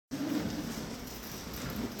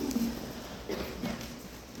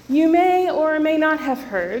You may or may not have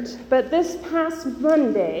heard, but this past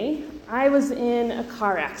Monday, I was in a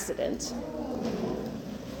car accident.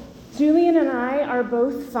 Julian and I are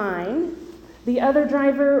both fine. The other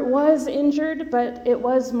driver was injured, but it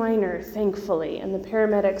was minor, thankfully, and the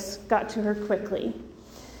paramedics got to her quickly.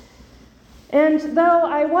 And though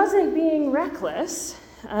I wasn't being reckless,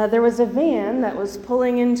 there was a van that was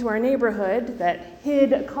pulling into our neighborhood that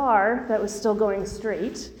hid a car that was still going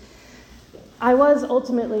straight. I was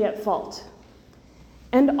ultimately at fault.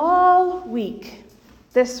 And all week,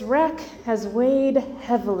 this wreck has weighed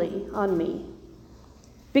heavily on me.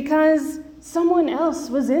 Because someone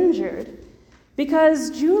else was injured.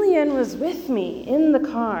 Because Julian was with me in the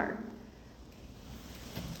car.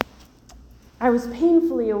 I was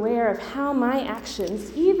painfully aware of how my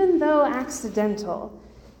actions, even though accidental,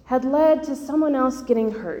 had led to someone else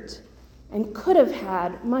getting hurt and could have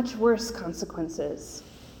had much worse consequences.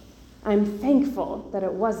 I'm thankful that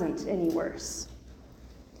it wasn't any worse.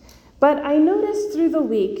 But I noticed through the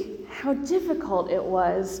week how difficult it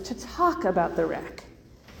was to talk about the wreck.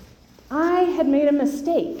 I had made a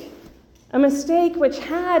mistake which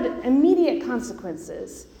had immediate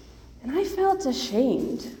consequences, and I felt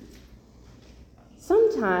ashamed.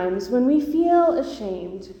 Sometimes when we feel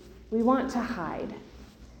ashamed, we want to hide.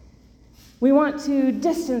 We want to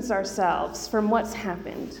distance ourselves from what's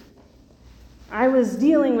happened. I was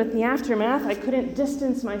dealing with the aftermath. I couldn't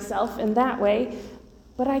distance myself in that way,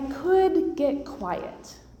 but I could get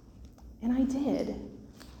quiet, and I did.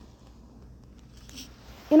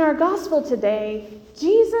 In our gospel today,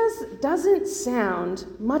 Jesus doesn't sound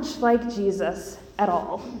much like Jesus at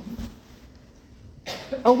all.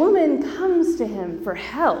 A woman comes to him for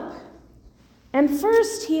help, and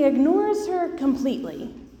first he ignores her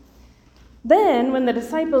completely. Then, when the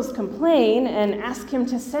disciples complain and ask him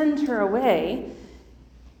to send her away,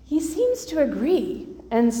 he seems to agree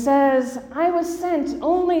and says, "I was sent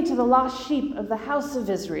only to the lost sheep of the house of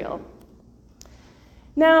Israel."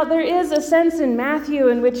 Now, there is a sense in Matthew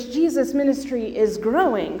in which Jesus' ministry is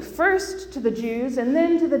growing, first to the Jews and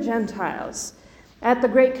then to the Gentiles. At the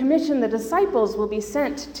Great Commission, the disciples will be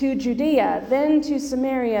sent to Judea, then to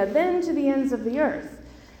Samaria, then to the ends of the earth.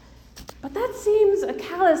 But that seems a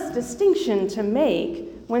callous distinction to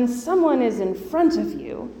make when someone is in front of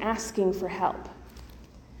you asking for help.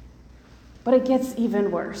 But it gets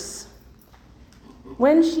even worse.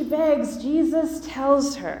 When she begs, Jesus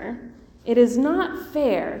tells her, "It is not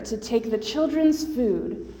fair to take the children's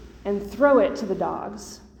food and throw it to the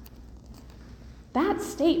dogs." That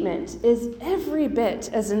statement is every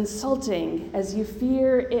bit as insulting as you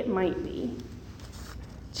fear it might be.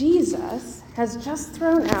 Jesus has just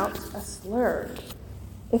thrown out a slur.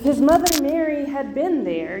 If his mother Mary had been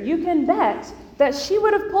there, you can bet that she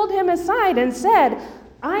would have pulled him aside and said,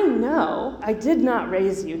 "I know I did not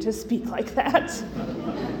raise you to speak like that."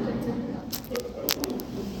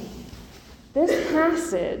 This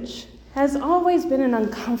passage has always been an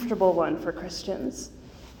uncomfortable one for Christians.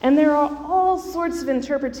 And there are all sorts of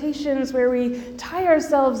interpretations where we tie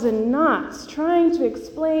ourselves in knots trying to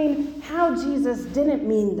explain how Jesus didn't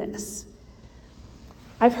mean this.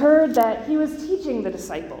 I've heard that he was teaching the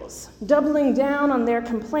disciples, doubling down on their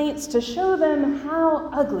complaints to show them how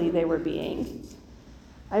ugly they were being.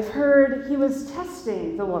 I've heard he was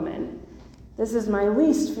testing the woman. This is my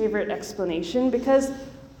least favorite explanation because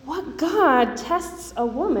what God tests a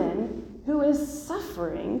woman who is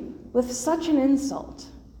suffering with such an insult?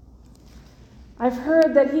 I've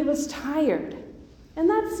heard that he was tired, and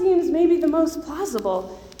that seems maybe the most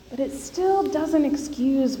plausible, but it still doesn't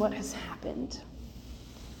excuse what has happened.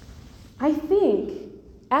 I think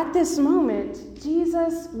at this moment,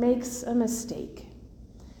 Jesus makes a mistake.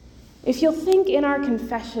 If you'll think in our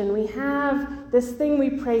confession, we have this thing we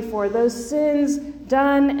pray for, those sins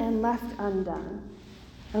done and left undone.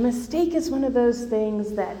 A mistake is one of those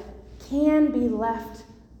things that can be left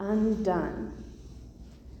undone.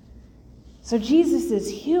 So Jesus'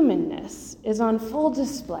 humanness is on full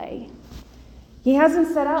display. He hasn't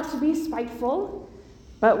set out to be spiteful,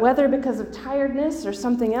 but whether because of tiredness or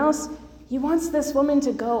something else, he wants this woman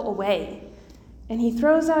to go away. And he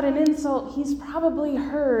throws out an insult he's probably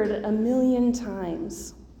heard 1,000,000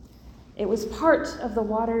 times. It was part of the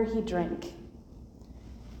water he drank.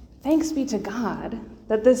 Thanks be to God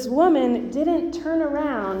that this woman didn't turn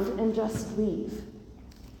around and just leave.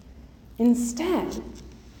 Instead,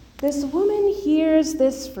 this woman hears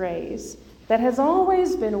this phrase that has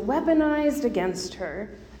always been weaponized against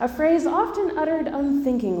her, a phrase often uttered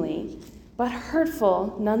unthinkingly, but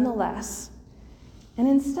hurtful nonetheless. And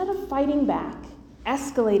instead of fighting back,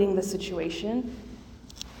 escalating the situation,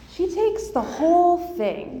 she takes the whole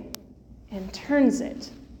thing and turns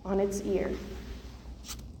it on its ear.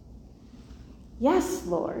 Yes,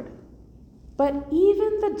 Lord, but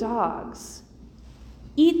even the dogs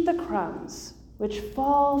eat the crumbs which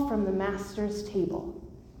fall from the master's table.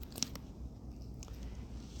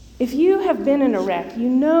 If you have been in a wreck, you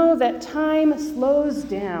know that time slows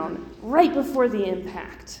down right before the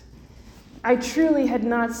impact. I truly had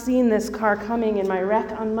not seen this car coming in my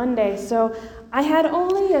wreck on Monday, so I had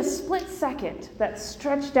only a split second that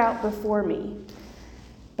stretched out before me.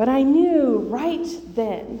 But I knew right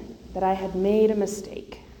then that I had made a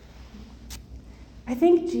mistake. I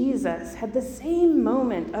think Jesus had the same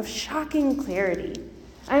moment of shocking clarity.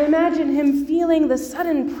 I imagine him feeling the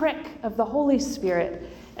sudden prick of the Holy Spirit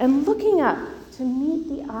and looking up to meet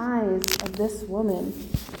the eyes of this woman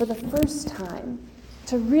for the first time,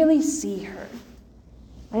 to really see her.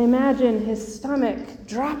 I imagine his stomach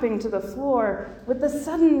dropping to the floor with the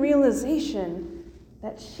sudden realization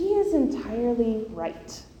that she is entirely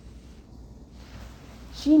right.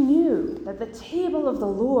 She knew that the table of the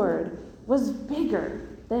Lord was bigger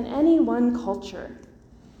than any one culture.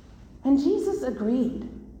 And Jesus agreed.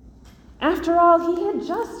 After all, he had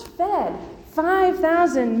just fed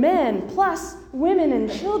 5,000 men plus women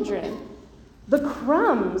and children. The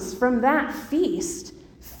crumbs from that feast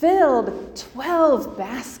filled 12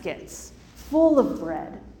 baskets full of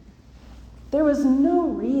bread. There was no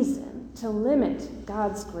reason to limit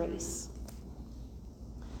God's grace.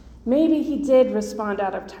 Maybe he did respond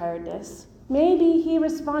out of tiredness. Maybe he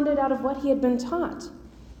responded out of what he had been taught.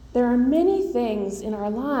 There are many things in our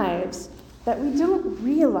lives that we don't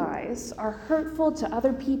realize are hurtful to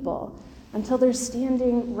other people until they're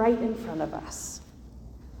standing right in front of us.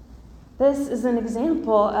 This is an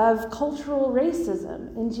example of cultural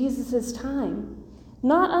racism in Jesus' time,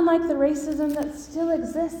 not unlike the racism that still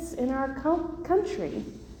exists in our country.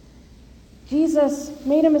 Jesus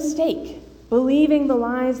made a mistake, believing the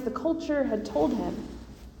lies the culture had told him.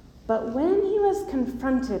 But when he was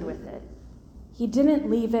confronted with it, he didn't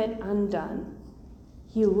leave it undone.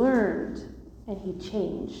 He learned and he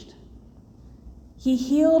changed. He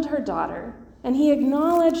healed her daughter, and he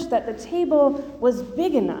acknowledged that the table was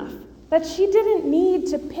big enough that she didn't need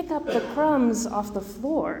to pick up the crumbs off the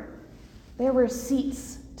floor. There were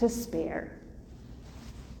seats to spare.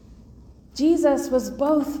 Jesus was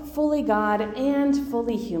both fully God and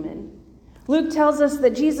fully human. Luke tells us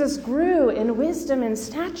that Jesus grew in wisdom and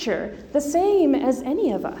stature, the same as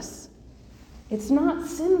any of us. It's not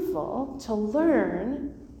sinful to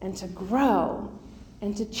learn and to grow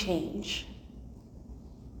and to change.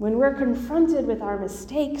 When we're confronted with our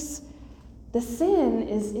mistakes, the sin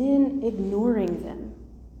is in ignoring them,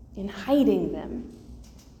 in hiding them,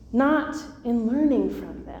 not in learning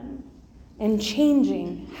from them and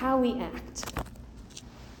changing how we act.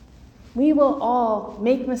 We will all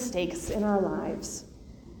make mistakes in our lives.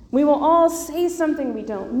 We will all say something we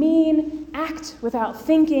don't mean, act without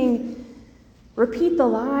thinking, repeat the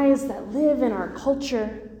lies that live in our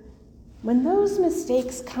culture. When those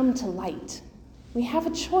mistakes come to light, we have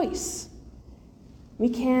a choice. We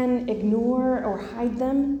can ignore or hide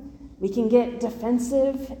them. We can get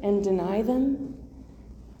defensive and deny them.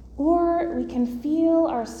 Or we can feel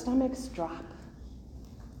our stomachs drop.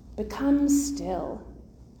 Become still.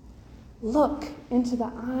 Look into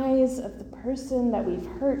the eyes of the person that we've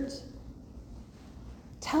hurt.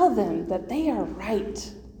 Tell them that they are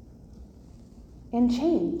right. And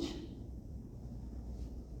change.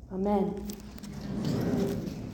 Amen.